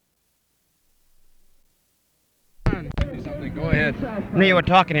Go ahead. No, you were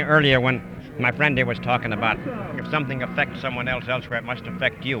talking earlier when my friend here was talking about if something affects someone else elsewhere, it must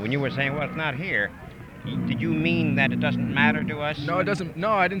affect you. When you were saying, well, it's not here, did you mean that it doesn't matter to us? No, it doesn't.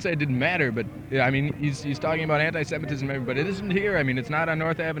 No, I didn't say it didn't matter, but yeah, I mean, he's talking about anti-Semitism, but it isn't here. I mean, it's not on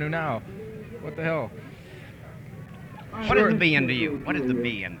North Avenue now. What the hell? What is the B into you? What is the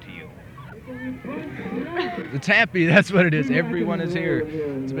B into you? It's happy. That's what it is. Everyone is here.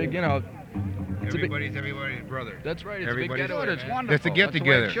 It's a big, you know. Everybody's brother. That's right. It's Everybody's a big ghetto. It's wonderful. It's a get That's the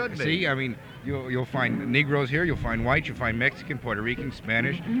way it together. should be. See, I mean, you'll find Negroes here, you'll find whites, you'll find Mexican, Puerto Rican,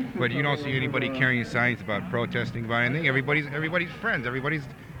 Spanish, but you don't see anybody carrying signs about protesting about anything. Everybody's friends. Everybody's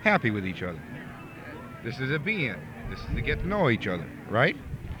happy with each other. This is a be-in. This is to get to know each other, right?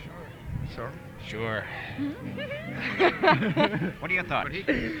 Sure. Sure. What are your thoughts?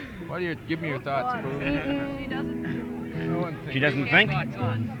 Give me your thoughts. She doesn't. She doesn't think?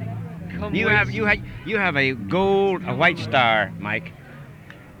 You have a white star, Mike,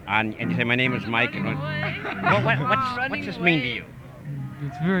 and you say my name is Mike. What's this mean to you?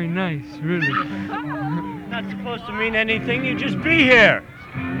 It's very nice, really. Not supposed to mean anything, you just be here.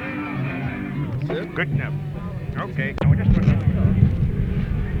 Good enough. Okay.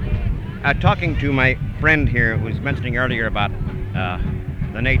 Talking to my friend here who was mentioning earlier about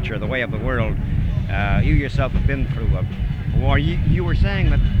the nature, the way of the world, you yourself have been through a war. You were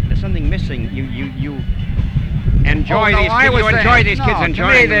saying that there's something missing. You enjoy these kids. You enjoy these kids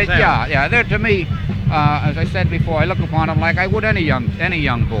enjoying themselves. Yeah. They're to me, as I said before, I look upon them like I would any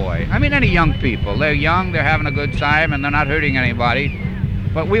young boy. I mean, any young people. They're young. They're having a good time, and they're not hurting anybody.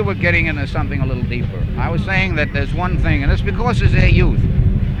 But we were getting into something a little deeper. I was saying that there's one thing, and it's because it's their youth.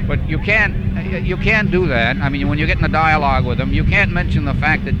 But you can't do that. I mean, when you get in a dialogue with them, you can't mention the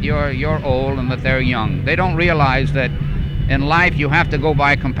fact that you're old and that they're young. They don't realize that in life you have to go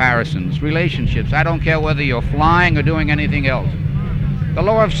by comparisons, relationships. I don't care whether you're flying or doing anything else. The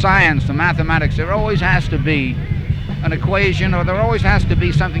law of science, the mathematics, there always has to be an equation, or there always has to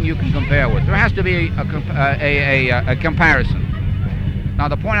be something you can compare with. There has to be a comparison. Now,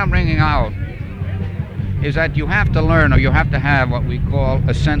 the point I'm bringing out is that you have to learn, or you have to have what we call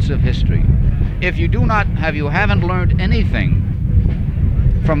a sense of history. If you haven't learned anything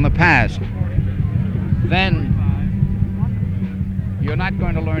from the past, then you're not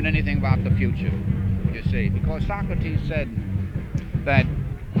going to learn anything about the future, you see. Because Socrates said that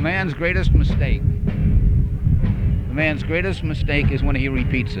man's greatest mistake is when he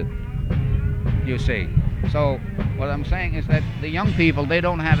repeats it, you see. So what I'm saying is that the young people, they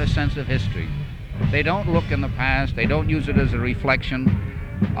don't have a sense of history. They don't look in the past. They don't use it as a reflection.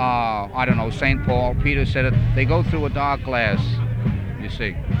 I don't know, St. Paul, Peter said it. They go through a dark glass, you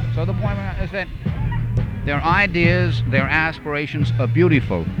see. So the point is that their ideas, their aspirations are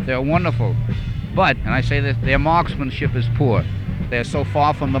beautiful. They're wonderful. But, and I say this, their marksmanship is poor. They're so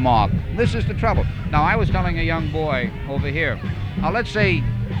far from the mark. This is the trouble. Now, I was telling a young boy over here, now let's say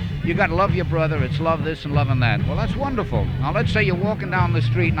you got to love your brother, it's love this and loving that. Well, that's wonderful. Now, let's say you're walking down the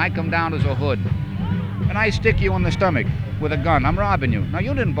street and I come down as a hood and I stick you in the stomach with a gun. I'm robbing you. Now,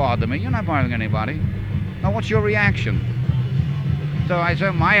 you didn't bother me. You're not bothering anybody. Now, what's your reaction? So I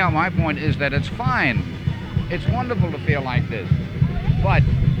said, my point is that it's fine. It's wonderful to feel like this. But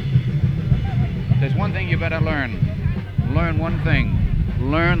there's one thing you better learn. Learn one thing.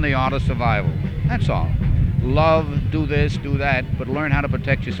 Learn the art of survival. That's all. Love, do this, do that, but learn how to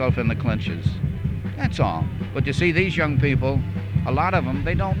protect yourself in the clinches. That's all. But you see, these young people, a lot of them,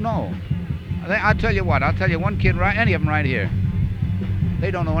 they don't know. I'll tell you what, one kid, any of them right here, they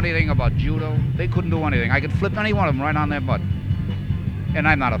don't know anything about judo. They couldn't do anything. I could flip any one of them right on their butt. And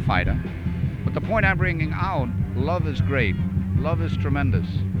I'm not a fighter. But the point I'm bringing out, love is great. Love is tremendous.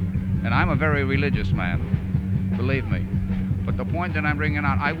 And I'm a very religious man, believe me. But the point that I'm bringing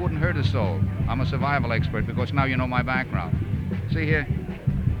out, I wouldn't hurt a soul. I'm a survival expert because now you know my background. See here?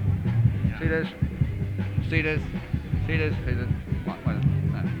 See this? See this? See this? See this?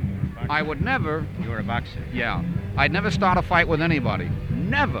 I would never... You were a boxer. Yeah. I'd never start a fight with anybody.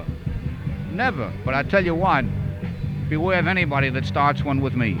 Never. Never. But I tell you what, beware of anybody that starts one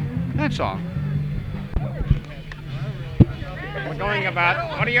with me. That's all. We're going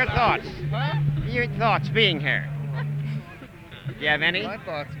about... What are your thoughts? Your thoughts being here? Do you have any? My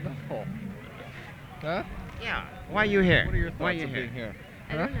thoughts? No. Huh? Yeah. Why are you here? What are your Why are thoughts you of here? being here?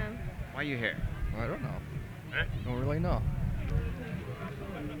 I don't know. Why are you here? I don't know. Huh? Don't really know.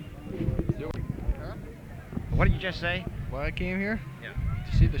 What did you just say? Why I came here? Yeah.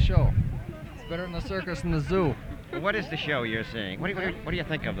 To see the show. It's better than the circus and the zoo. What is the show you're seeing? What do you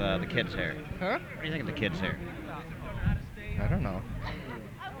think of the kids here? Huh? What do you think of the kids here? I don't know.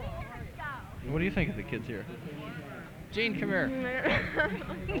 What do you think of the kids here? Gene, come here.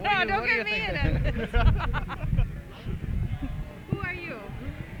 No, don't get me in it. Who are you?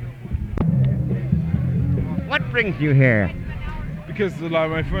 What brings you here? Because a lot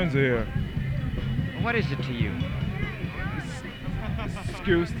of my friends are here. What is it to you?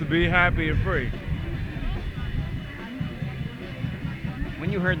 Excuse to be happy and free.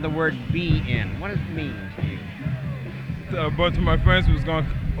 When you heard the word be in, what does it mean to you? A bunch of my friends was going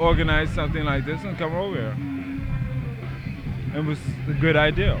to organize something like this and come over here. It was a good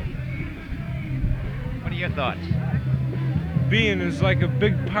idea. What are your thoughts? Being is like a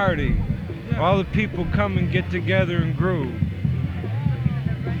big party. All the people come and get together and groove.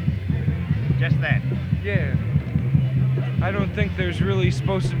 Just that. Yeah. I don't think there's really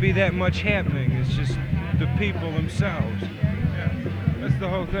supposed to be that much happening. It's just the people themselves. Yeah. That's the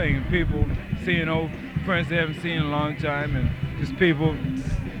whole thing. And people seeing old friends they haven't seen in a long time, and just people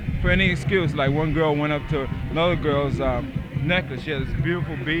for any excuse. Like one girl went up to another girl's necklace. She had this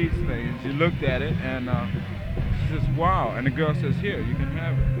beautiful beads thing. And she looked at it and she says, "Wow!" And the girl says, "Here, you can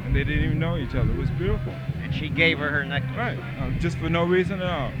have it." And they didn't even know each other. It was beautiful. And she gave her necklace. Right. Just for no reason at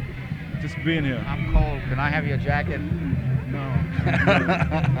all. Just being here. I'm cold. Can I have your jacket? No.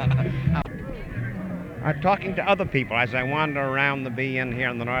 I'm talking to other people as I wander around the Bee Inn here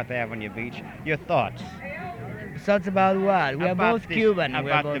on the North Avenue beach. Your thoughts? Thoughts about what? We are About both this- Cuban. We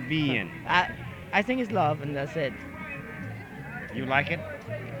are About the both- Bee Inn. I think it's love, and that's it. You like it?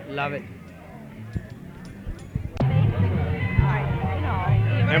 Love it.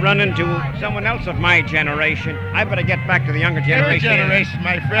 I run into someone else of my generation. I better get back to the younger generation. Every generation,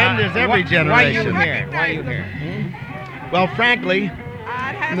 my friend, is every generation. Why you here? Why you here? Well, frankly,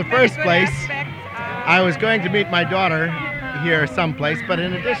 in the first place, I was going to meet my daughter here someplace, but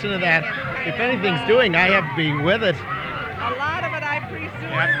in addition to that, if anything's doing, I have to be with it. A lot of it, I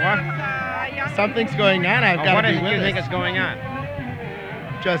presume. What? Something's going on, I've got What to is be it with you think it. is going on?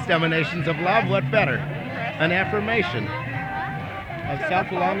 Just emanations of love, what better? An affirmation of self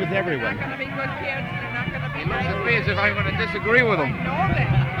along with everyone. They're not going to be good kids. They're not going to be Looks nice. to me as if I'm going to disagree with them. Know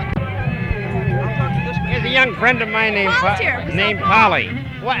that. Here's a young friend of mine named Paul's here. named Polly.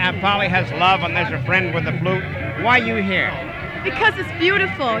 What? Polly has love, and there's a friend with a flute. Why you here? Because it's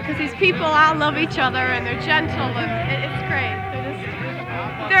beautiful, because these people all love each other and they're gentle and it's great.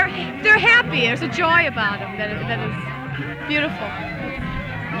 They're happy. There's a joy about them that is beautiful.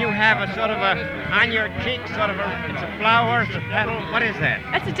 You have a sort of a on your cheek, sort of a. It's a flower, it's a petal. What is that?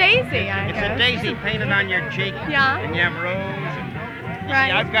 It's a daisy, I It's guess. a daisy painted on your cheek. Yeah. And you have rose. And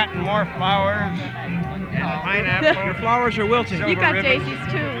Right. I've gotten more flowers. And pineapple. Your flowers are wilting. You got silver ribbons.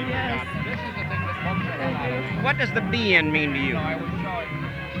 daisies too, yes. What does the Bee Inn mean to you?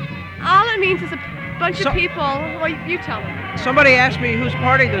 All it means is a bunch of people. Well, you tell them. Somebody asked me whose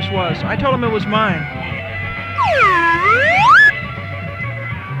party this was. I told them it was mine.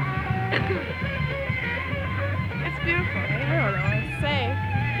 It's beautiful. I don't know what to say.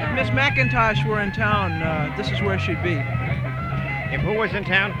 If Miss McIntosh were in town, this is where she'd be. If who was in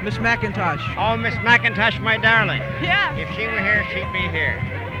town? Miss McIntosh. Oh, Miss McIntosh, my darling. Yeah. If she were here, she'd be here.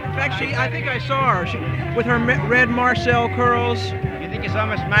 In fact, I think I saw her with her red Marcel curls. You think you saw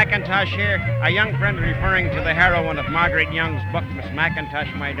Miss McIntosh here? A young friend referring to the heroine of Margaret Young's book, Miss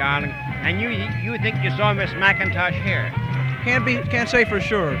McIntosh, my darling. And you think you saw Miss McIntosh here? Can't say for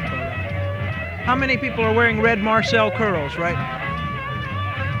sure. How many people are wearing red Marcel curls, right?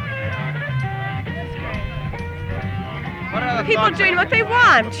 What are the People thoughts doing of- what they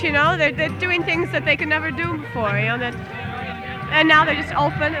want, you know. They're doing things that they could never do before, you know. And now they're just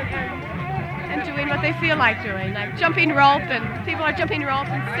open and doing what they feel like doing, like jumping rope, and people are jumping rope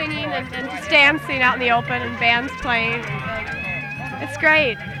and singing and just dancing out in the open, and bands playing. It's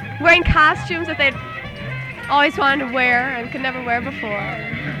great. Wearing costumes that they'd always wanted to wear and could never wear before.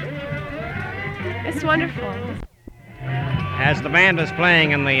 It's wonderful. As the band is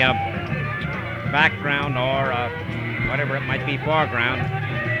playing in the background or whatever it might be, foreground,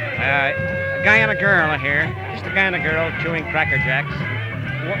 a guy and a girl are here. Just a guy and a girl chewing Cracker Jacks.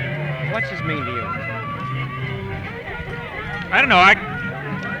 What's this mean to you? I don't know.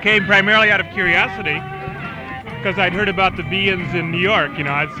 I came primarily out of curiosity because I'd heard about the Bee Inns in New York. You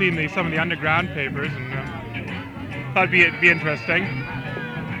know, I'd seen some of the underground papers and thought it'd be interesting.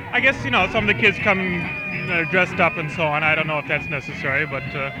 I guess, you know, some of the kids come dressed up and so on. I don't know if that's necessary, but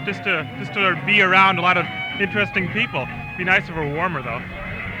just to be around a lot of interesting people. It'd be nice if it were warmer, though.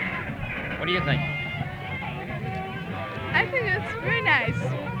 What do you think? I think it's very nice.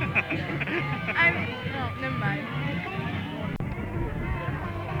 Never mind.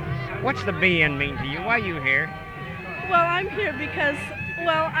 What's the Bee Inn mean to you? Why are you here? Well, I'm here because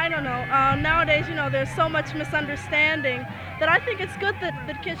Well, I don't know. Nowadays, there's so much misunderstanding that I think it's good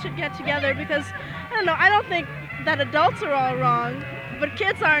that kids should get together because, I don't know, I don't think that adults are all wrong, but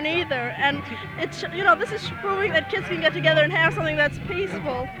kids aren't either. And it's, this is proving that kids can get together and have something that's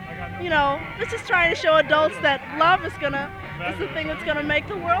peaceful. This is trying to show adults that love is the thing that's gonna make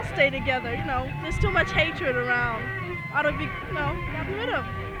the world stay together. There's too much hatred around. Ought to be, gotten rid of.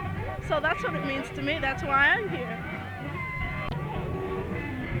 So that's what it means to me. That's why I'm here.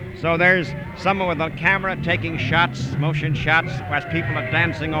 So there's someone with a camera taking shots, motion shots, as people are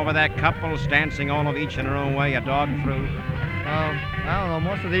dancing over that couples, dancing all of each in their own way, a dog through. I don't know.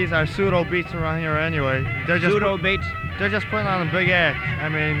 Most of these are pseudo beats around here anyway. They're just Pseudo beats? They're just putting on a big act. I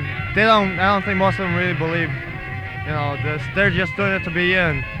mean, I don't think most of them really believe, this. They're just doing it to be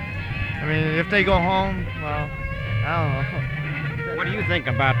in. I mean, if they go home, well, I don't know. What do you think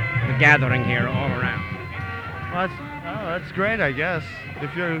about the gathering here all around? Well, that's great, I guess.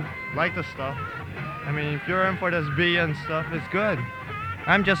 If you like the stuff. I mean, if you're in for this be and stuff, it's good.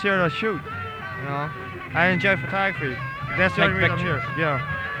 I'm just here to shoot, I enjoy photography. That's the only reason I'm here. Yeah.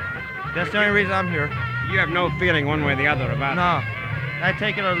 That's the only reason I'm here. You have no feeling one way or the other about it? No. I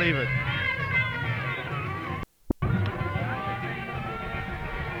take it or leave it.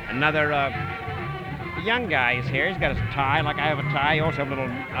 Another young guy is here. He's got his tie, like I have a tie. You also have a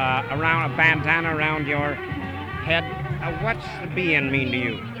little around a bandana around your head. What's the be-in mean to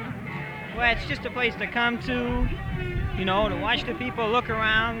you? Well, it's just a place to come to, to watch the people look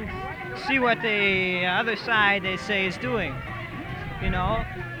around, see what the other side, they say, is doing.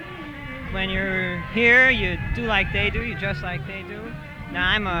 When you're here, you do like they do, you dress like they do. Now,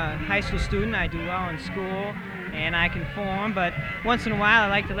 I'm a high school student. I do well in school, and I conform, but once in a while I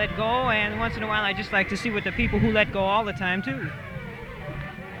like to let go, and once in a while I just like to see what the people who let go all the time, too.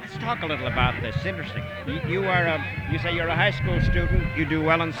 Let's talk a little about this. It's interesting. You say you're a high school student, you do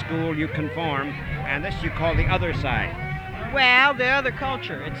well in school, you conform, and this you call the other side. Well, the other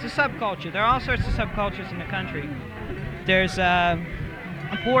culture. It's a subculture. There are all sorts of subcultures in the country. There's a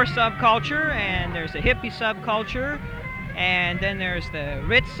poor subculture, and there's a hippie subculture, and then there's the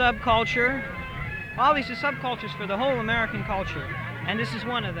rich subculture. All these are subcultures for the whole American culture, and this is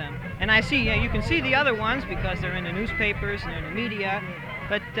one of them. And you can see the other ones because they're in the newspapers and they're in the media,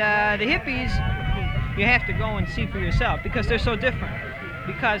 but the hippies, you have to go and see for yourself because they're so different.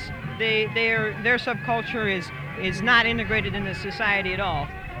 Because their subculture is not integrated into society at all.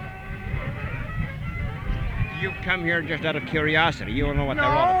 You've come here just out of curiosity. You don't know what they're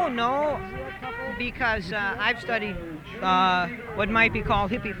all about. No, because I've studied what might be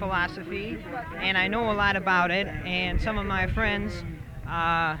called hippie philosophy, and I know a lot about it, and some of my friends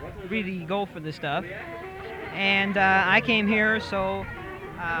really go for this stuff. And I came here so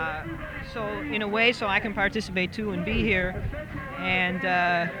in a way so I can participate too and be here and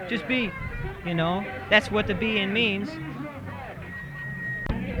just be, that's what the being means.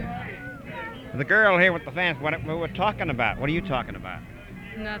 The girl here with the fans, what we're talking about. What are you talking about?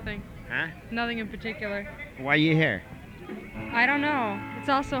 Nothing. Huh? Nothing in particular. Why are you here? I don't know. It's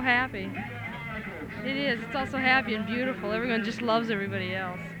all so happy. It is. It's all so happy and beautiful. Everyone just loves everybody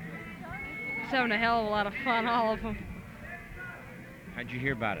else. Just having a hell of a lot of fun, all of them. How'd you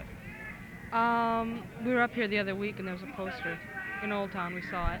hear about it? We were up here the other week and there was a poster in Old Town. We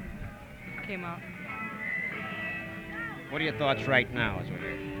saw it. It came out. What are your thoughts right now as we're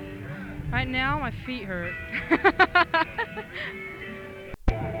here? Right now, my feet hurt.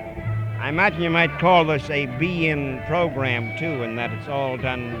 I imagine you might call this a be-in program, too, in that it's all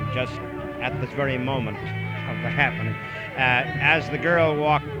done just at this very moment of the happening. As the girl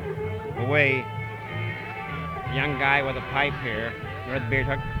walked away, the young guy with a pipe here, red beard,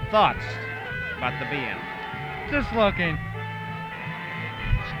 thoughts about the be-in? Just looking.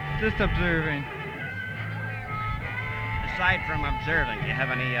 Just observing. Aside from observing, do you have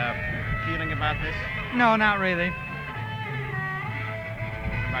any feeling about this? No, not really.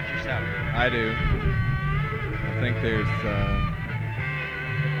 About yourself? I do. I think there's,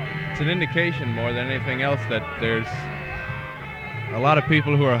 it's an indication more than anything else that there's a lot of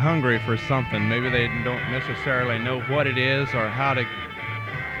people who are hungry for something. Maybe they don't necessarily know what it is or how to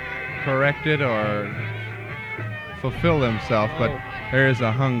correct it or fulfill themselves, but there is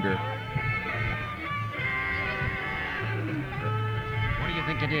a hunger. What do you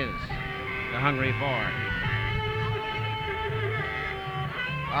think it is they're hungry for?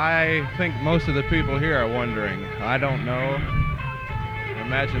 I think most of the people here are wondering. I don't know. I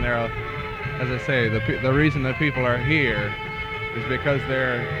imagine they're, as I say, the reason that people are here is because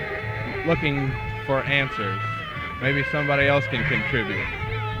they're looking for answers. Maybe somebody else can contribute.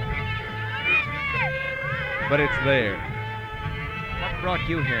 But it's there. brought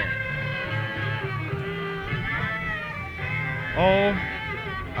you here? Oh,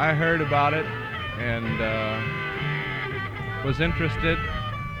 I heard about it and was interested,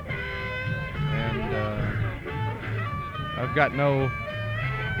 and I've got no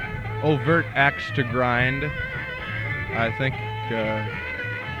overt axe to grind. I think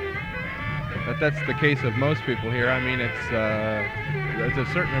that's the case of most people here. I mean, there's a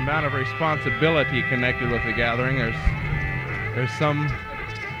certain amount of responsibility connected with the gathering. There's some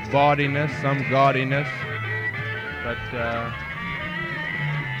bawdiness, some gaudiness, but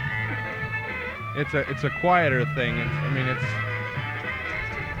it's a quieter thing.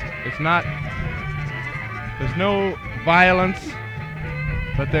 It's not. There's no violence,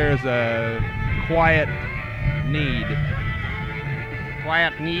 but there's a quiet need.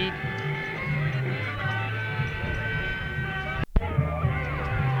 Quiet need?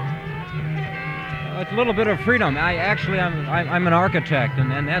 It's a little bit of freedom. I'm an architect,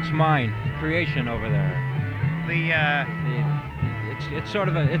 and that's mine creation over there. It's sort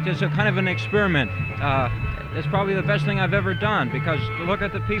of it's a kind of an experiment. It's probably the best thing I've ever done because look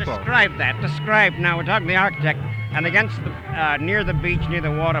at the people. Describe that. Describe now. We're talking to the architect, and against the near the beach, near the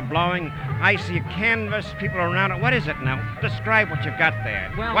water, blowing. I see a canvas. People around it. What is it now? Describe what you've got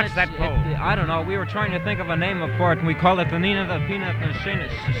there. Well, what's that pole? I don't know. We were trying to think of a name for it, and we call it the Nina, the Peanut, and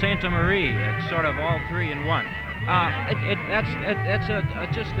Santa Marie. It's sort of all three in one. That's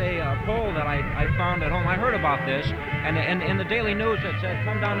just a poll that I found at home. I heard about this, and in the Daily News it said,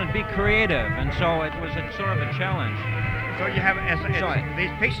 come down and be creative, and so it was sort of a challenge. So you have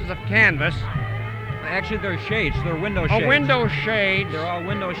these pieces of canvas. Actually, they're shades. They're window shades. Oh, window shades. They're all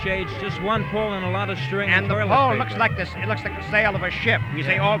window shades, just one pole and a lot of string and the toilet pole paper. looks like this. It looks like the sail of a ship. You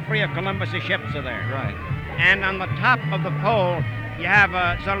say all three of Columbus's ships are there. Right. And on the top of the pole, you have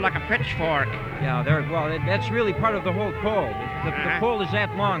sort of like a pitchfork. Yeah, that's really part of the whole pole. The pole is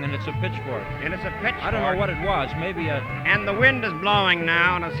that long, and it's a pitchfork. And it's a pitchfork. I don't know what it was. Maybe a... And the wind is blowing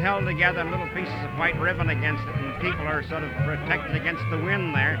now, and it's held together in little pieces of white ribbon against it, and people are sort of protected against the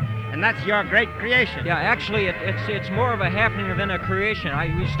wind there. And that's your great creation. Yeah, actually, it's more of a happening than a creation.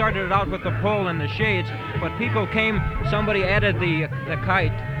 We started it out with the pole and the shades, but people came. Somebody added the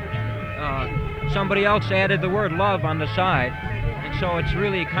kite. Somebody else added the word love on the side. And so it's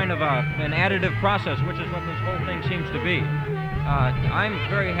really kind of an additive process, which is what this whole thing seems to be. I'm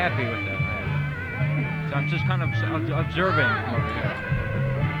very happy with that. So I'm just kind of observing over here.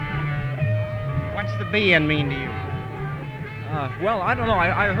 What's the being mean to you? Well, I don't know.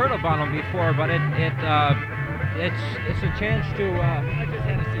 I heard about them before, but it's a chance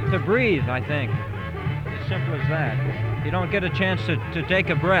to breathe, I think. As simple as that. You don't get a chance to take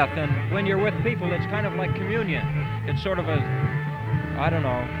a breath, and when you're with people, it's kind of like communion. It's sort of a, I don't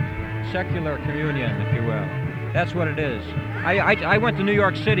know, secular communion, if you will. That's what it is. I went to New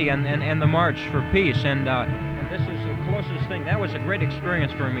York City and the March for Peace, and this is the closest thing. That was a great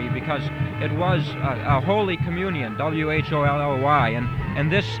experience for me because it was a Holy Communion, WHOLLY,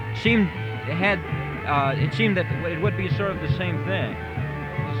 and this seemed that it would be sort of the same thing.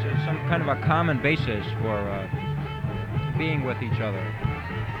 It's some kind of a common basis for being with each other.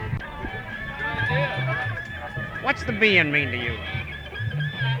 What's the being mean to you?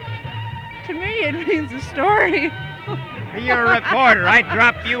 To me, it means a story. You're a reporter. I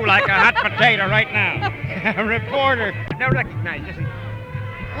drop you like a hot potato right now. A reporter. Now recognize. Listen.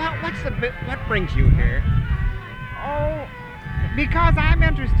 What brings you here? Oh, because I'm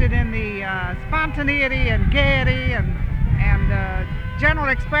interested in the spontaneity and gaiety and general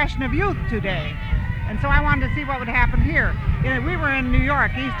expression of youth today. And so I wanted to see what would happen here. You know, we were in New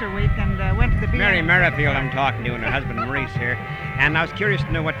York Easter week and went to the Mary Merrifield I'm talking to, and her husband Maurice here. And I was curious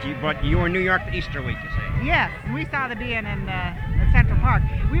to know what you were in New York Easter week, you say? Yes, we saw the being in Central Park.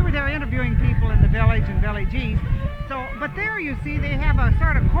 We were there interviewing people in the village and Village East. So, but there you see they have a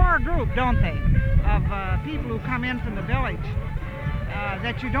sort of core group, don't they, of people who come in from the village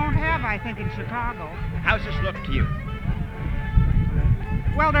that you don't have, I think, in Chicago. How's this look to you?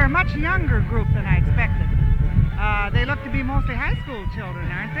 Well, they're a much younger group than I expected. They look to be mostly high school children,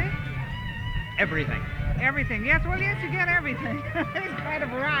 aren't they? Everything. Everything. Yes, well, yes, you get everything. There's quite a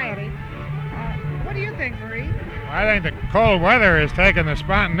variety. What do you think, Marie? I think the cold weather is taking the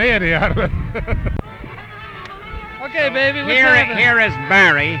spontaneity out of it. Okay, baby, what's happening? Here is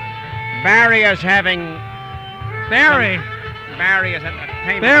Barry. Barry is having... Barry is at the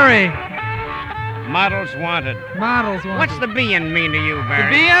table. Barry. Models wanted. Models wanted. What's the being mean to you,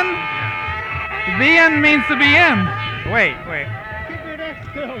 Barry? The being? The being means to be in. Wait. Keep your neck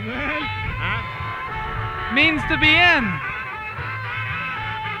still, man. Huh? Means to be in.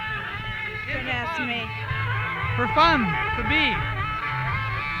 Don't ask me. For fun, to be.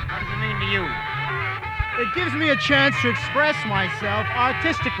 does it mean to you? It gives me a chance to express myself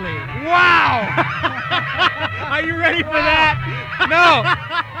artistically. Wow! Are you ready for that? No!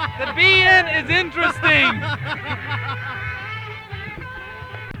 The be-in is interesting.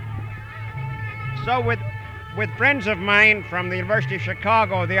 So with friends of mine from the University of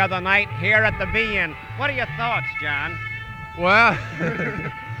Chicago the other night here at the Be-In, what are your thoughts, John? Well,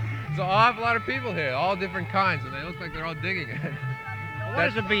 there's an awful lot of people here, all different kinds, and they look like they're all digging it. What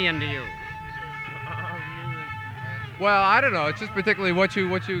is a Be-In to you? Well, I don't know. It's just particularly what you're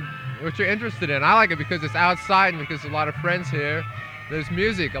interested in. I like it because it's outside and because there's a lot of friends here. There's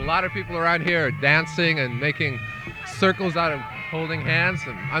music. A lot of people around here are dancing and making circles out of holding hands.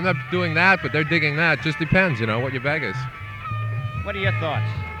 And I'm not doing that, but they're digging that. Just depends, you know, what your bag is. What are your thoughts?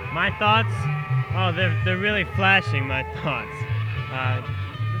 My thoughts? Oh, they're really flashing, my thoughts.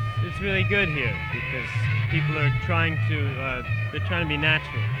 It's really good here because people are trying to be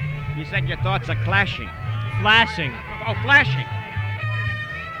natural. You said your thoughts are clashing. Flashing. Oh, flashing.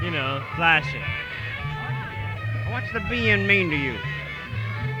 You know, flashing. What's the Be-In mean to you?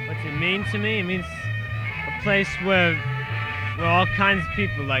 What's it mean to me? It means a place where all kinds of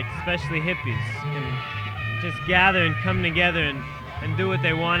people, like especially hippies, can just gather and come together and do what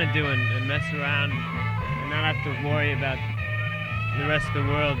they want to do and mess around and not have to worry about the rest of the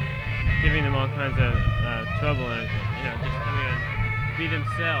world giving them all kinds of trouble and, you know, just come here and be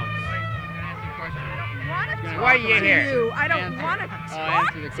themselves. Why are you here? I don't want to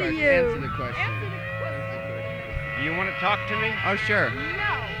talk to you. Answer the question. Do you want to talk to me? Oh, sure. No.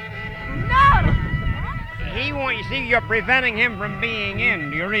 You see, you're preventing him from being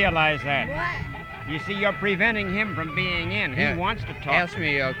in. Do you realize that? What? You see, you're preventing him from being in. He wants to talk. Ask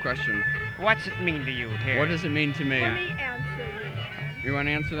me a question. What's it mean to you here? What does it mean to me? Let me answer you. You want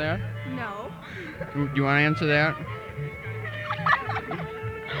to answer that? No. Do you want to answer that?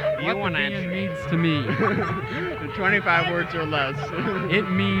 You want to answer? Means to me. 25 words or less. It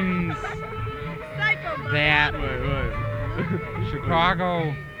means that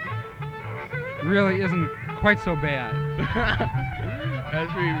Chicago really isn't quite so bad. As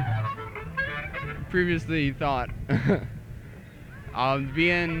we previously thought.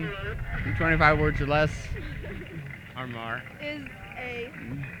 Being 25 words or less or more. Is a.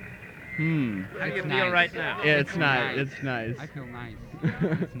 How do you feel right now? Yeah, it's nice. It's nice. I feel nice.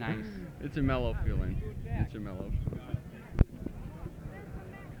 It's nice. It's a mellow feeling. It's a mellow.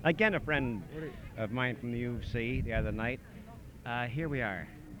 Again, a friend of mine from the U of C the other night. Here we are.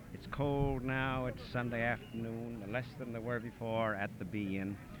 It's cold now. It's Sunday afternoon, less than there were before at the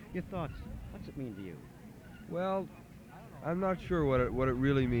Be-In. Your thoughts? What's it mean to you? Well, I'm not sure what it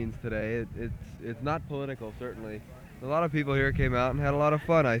really means today. It's not political, certainly. A lot of people here came out and had a lot of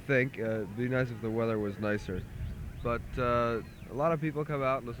fun, I think. It'd be nice if the weather was nicer. But a lot of people come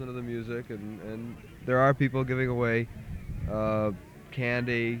out and listen to the music, and there are people giving away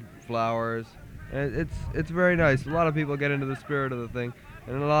candy, flowers, and it's very nice. A lot of people get into the spirit of the thing,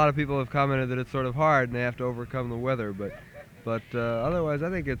 and a lot of people have commented that it's sort of hard and they have to overcome the weather. But otherwise, I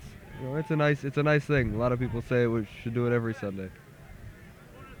think it's a nice thing. A lot of people say we should do it every Sunday.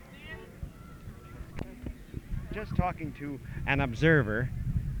 Just talking to an observer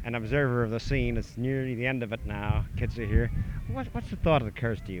of the scene. It's nearly the end of it now. Kids are here. What's the thought that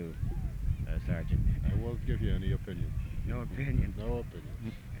occurs to you, Sergeant? I won't give you any opinion. No opinion? No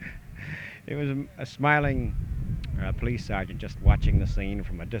opinion. It was a smiling police sergeant just watching the scene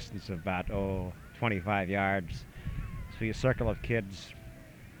from a distance of about, 25 yards. See a circle of kids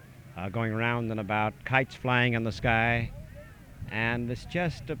going round and about, kites flying in the sky. And it's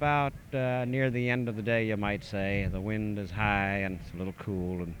just about near the end of the day, you might say. The wind is high and it's a little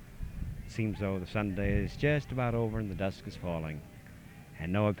cool, and it seems though the Sunday is just about over and the dusk is falling.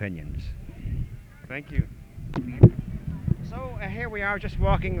 And no opinions. Thank you. So here we are, just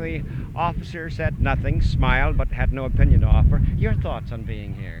walking. The officer said nothing, smiled, but had no opinion to offer. Your thoughts on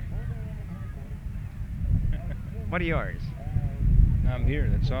being here? What are yours? I'm here,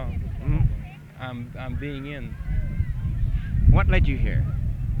 that's all. Mm-hmm. I'm being in. What led you here?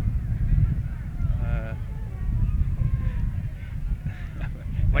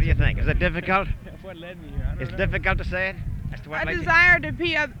 What do you think? Is it difficult? What led me here? It's difficult to say it? As to what A led you? desire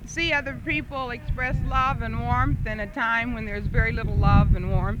to see other people express love and warmth in a time when there's very little love and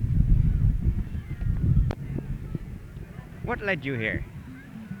warmth. What led you here?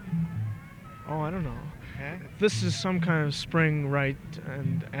 Oh, I don't know. Huh? This is some kind of spring rite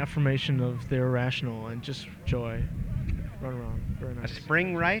and affirmation of the irrational and just joy. Run around. Very nice. A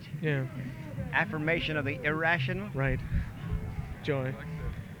spring rite? Yeah. Affirmation of the irrational? Right. Joy.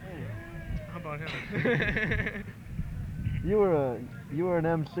 How about him? You were You were an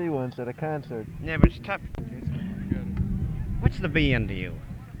MC once at a concert. Yeah, but it's tough. What's the B in to you?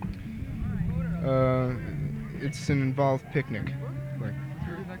 It's an involved picnic. Like,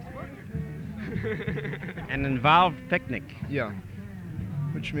 An involved picnic. yeah.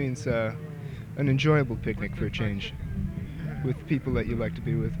 Which means an enjoyable picnic for a change. With people that you like to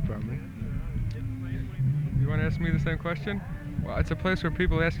be with, probably. You want to ask me the same question? Well, it's a place where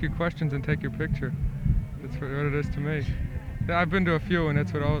people ask you questions and take your picture. That's what it is to me. Yeah, I've been to a few, and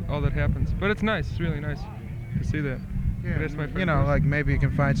that's what all that happens. But it's nice. It's really nice to see that. Yeah, But that's my you know, first. like maybe you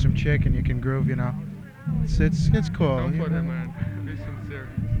can find some chick and you can groove, you know. It's cool. Don't you put know? him on. Be sincere.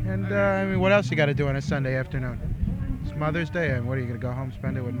 And I mean, what else you got to do on a Sunday afternoon? It's Mother's Day, and what are you gonna go home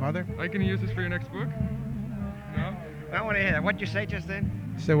spend it with Mother? Are you going to use this for your next book? No? I want to hear that. What'd you say just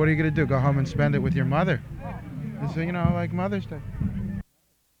then? So what are you gonna do? Go home and spend it with your mother? So you know, like Mother's Day.